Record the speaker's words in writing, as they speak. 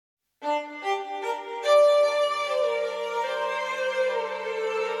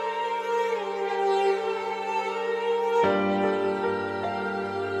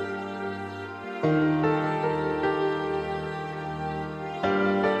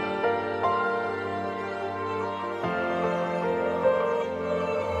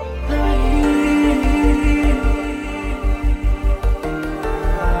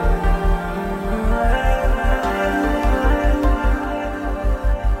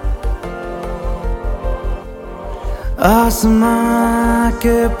आसमां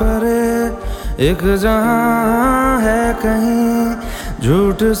के परे एक जहां है कहीं,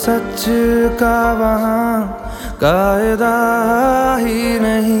 झूठ सच का वहाँ कायदा ही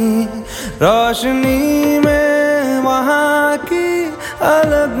नहीं। रोशनी में वहाँ की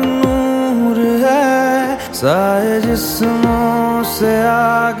अलग नूर है, साए जिस्मों से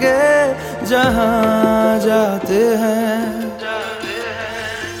आगे जहाँ जाते हैं।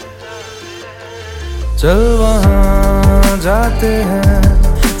 चल वहाँ जाते हैं,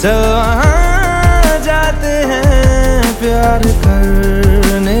 चल वहाँ जाते हैं, प्यार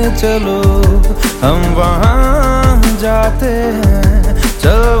करने चलो हम वहाँ जाते हैं।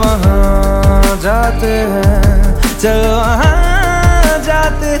 चल वहाँ जाते हैं, चल वहाँ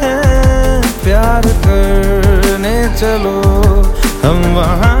जाते हैं, प्यार करने चलो हम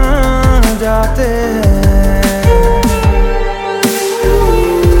वहाँ जाते हैं।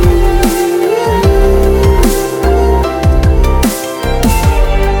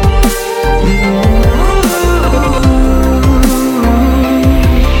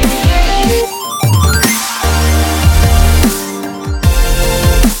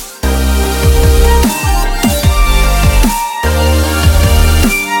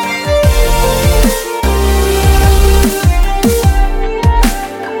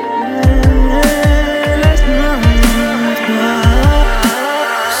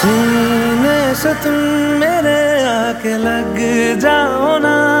 से तुम मेरे आके लग जाओ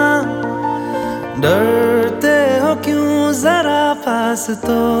ना, डरते हो क्यों जरा पास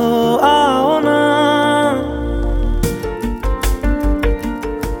तो आओ ना।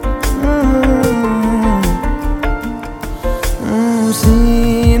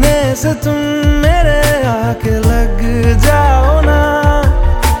 सीने से तुम मेरे आके लग जाओ ना,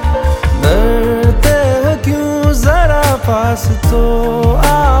 डरते हो क्यों जरा पास तो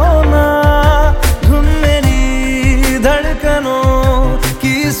आओ ना।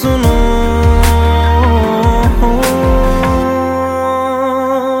 सुनो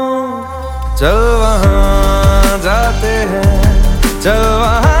चल वहाँ जाते हैं, चल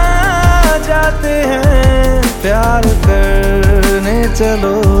वहाँ जाते हैं, प्यार करने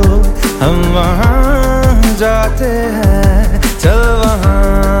चलो हम वहाँ जाते हैं। चल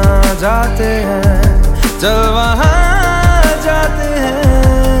वहाँ जाते हैं, चल वहाँ जाते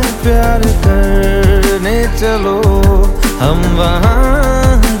हैं, प्यार करने चलो हम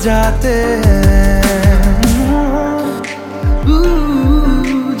वहाँ जाते हैं।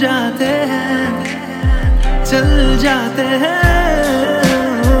 जाते हैं, चल जाते हैं।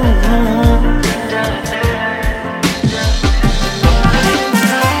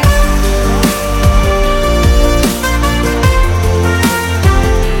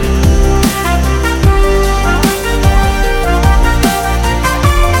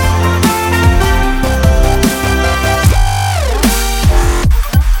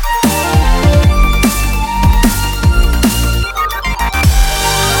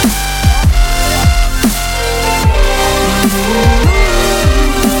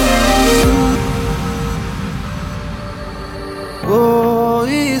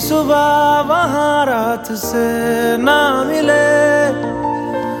 कोई सुबह वहाँ रात से ना मिले,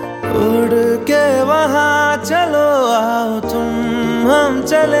 उड़ के वहाँ चलो आओ तुम हम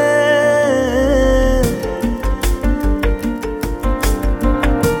चले।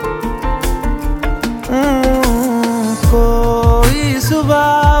 कोई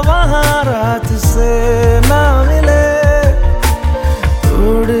सुबह वहाँ रात से ना मिले,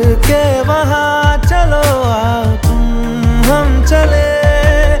 उड़ के वहाँ चलो आओ तुम हम चले।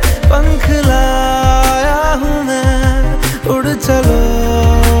 पंख लाया हूँ मैं, उड़ चलो।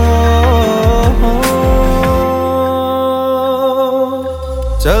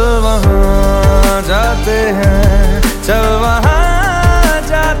 चल वहाँ जाते हैं, चल वहाँ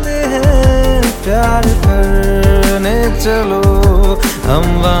जाते हैं, प्यार करने चलो हम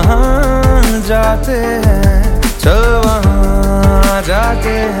वहाँ जाते हैं। चल वहाँ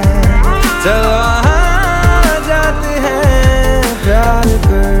जाते हैं, चल वहाँ जाते हैं, प्यार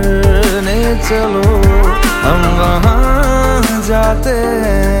करने चलो हम वहाँ जाते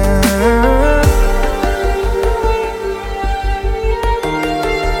हैं।